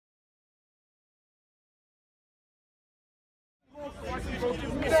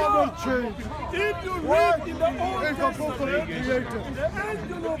never change. Why? It's supposed to be created.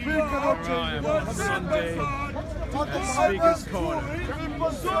 We cannot change. On Sunday at Speaker's Corner.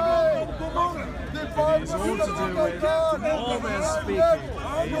 It is all to do with all they're speaking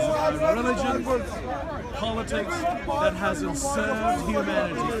is about religion, politics that hasn't served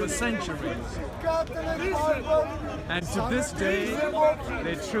humanity for centuries. And to this day,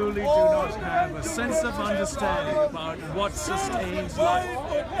 they truly do not have a sense of understanding about what sustains life.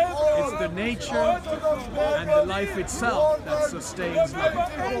 It's the nature and the life itself that sustains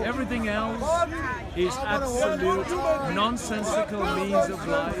life. Everything else is absolute nonsensical means of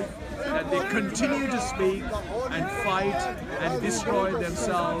life that they continue to speak and fight and destroy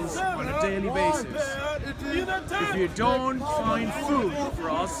themselves on a daily basis. If you don't find food for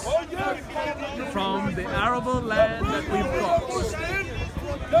us from the arable land that we've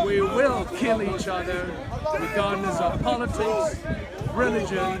got, we will kill each other regardless of politics,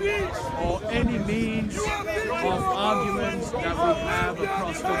 religion, or any means of arguments that we have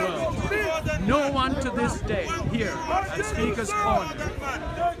across the world. No one to this day here at Speaker's Corner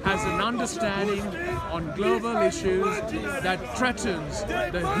has an understanding on global issues that threatens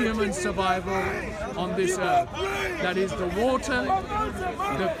the human survival on this earth. That is the water,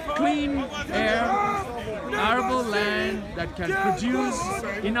 the clean air, arable land that can produce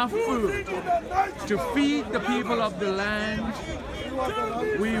enough food to feed the people of the land.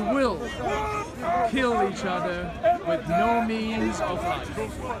 We will kill each other with no means of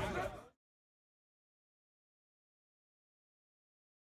life.